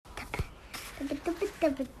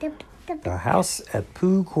The House at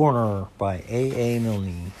Pooh Corner by A.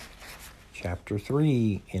 Milne. Chapter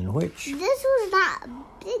 3, in which... This was not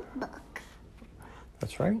a big book.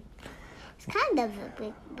 That's right. It's kind of a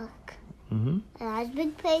big book. Mm-hmm. It has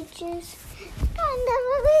big pages. Kind of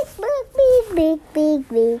a big book.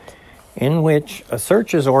 Big. In which a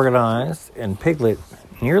search is organized and Piglet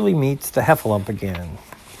nearly meets the Heffalump again.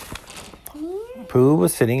 Pooh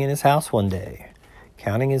was sitting in his house one day,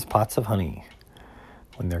 counting his pots of honey,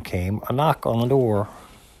 when there came a knock on the door.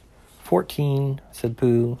 14, said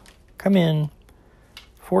Pooh. Come in.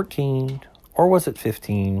 14, or was it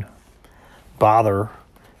 15? Bother,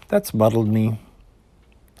 that's muddled me.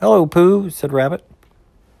 Hello, Pooh, said Rabbit.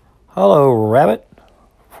 Hello, Rabbit.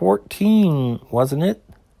 14, wasn't it?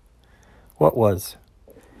 What was?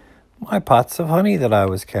 My pots of honey that I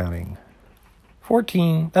was counting.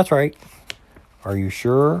 14, that's right. Are you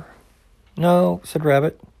sure? No, said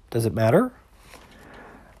Rabbit. Does it matter?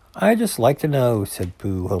 I just like to know, said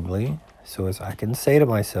Pooh humbly, so as I can say to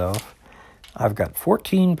myself, I've got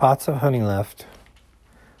 14 pots of honey left,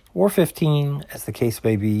 or 15, as the case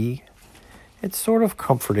may be. It's sort of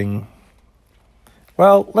comforting.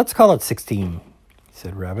 Well, let's call it 16,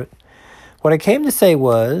 said Rabbit. What I came to say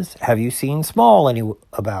was, have you seen Small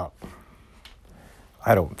about?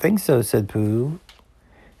 I don't think so, said Pooh.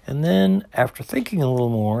 And then, after thinking a little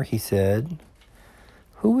more, he said,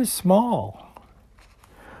 Who is Small?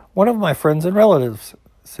 One of my friends and relatives,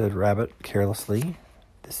 said Rabbit carelessly.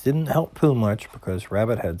 This didn't help Pooh much because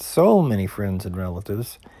Rabbit had so many friends and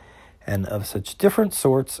relatives, and of such different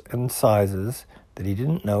sorts and sizes that he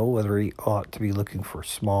didn't know whether he ought to be looking for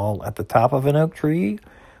Small at the top of an oak tree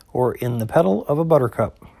or in the petal of a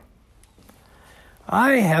buttercup.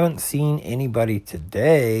 I haven't seen anybody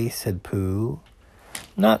today, said Pooh.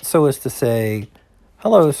 Not so as to say,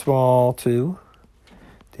 hello, Small, too.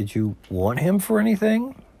 Did you want him for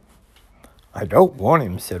anything? I don't want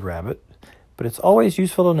him, said Rabbit, but it's always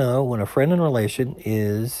useful to know when a friend and relation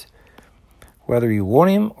is, whether you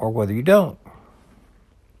want him or whether you don't.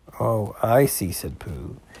 Oh, I see, said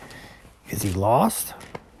Pooh. Is he lost?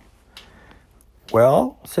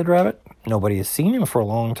 Well, said Rabbit, nobody has seen him for a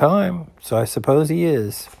long time, so I suppose he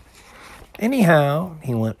is. Anyhow,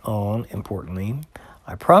 he went on importantly,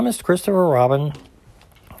 I promised Christopher Robin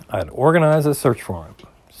I'd organize a search for him,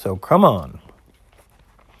 so come on.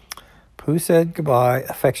 Pooh said goodbye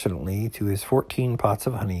affectionately to his 14 pots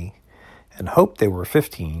of honey and hoped they were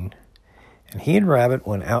 15, and he and Rabbit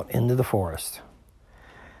went out into the forest.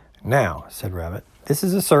 Now, said Rabbit, this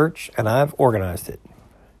is a search, and I've organized it.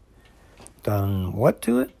 Done what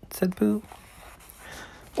to it? Said Pooh.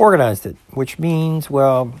 Organized it, which means,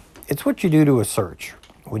 well, it's what you do to a search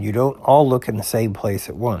when you don't all look in the same place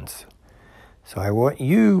at once. So I want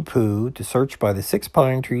you, Pooh, to search by the 6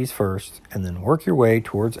 pine trees first, and then work your way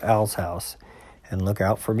towards Owl's house, and look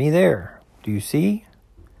out for me there. Do you see?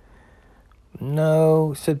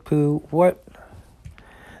 No, said Pooh. What?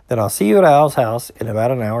 Then I'll see you at Owl's house in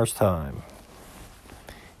about an hour's time.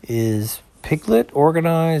 Is Piglet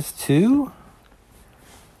organized too?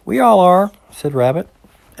 We all are, said Rabbit,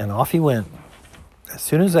 and off he went. As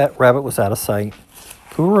soon as that Rabbit was out of sight,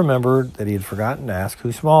 Pooh remembered that he had forgotten to ask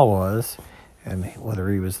who Small was, and whether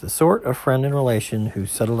he was the sort of friend and relation who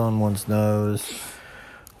settled on one's nose,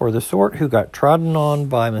 or the sort who got trodden on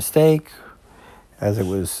by mistake. As it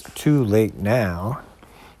was too late now,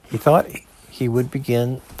 he thought he would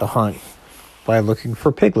begin the hunt by looking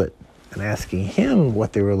for Piglet and asking him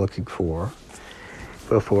what they were looking for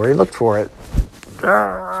before he looked for it.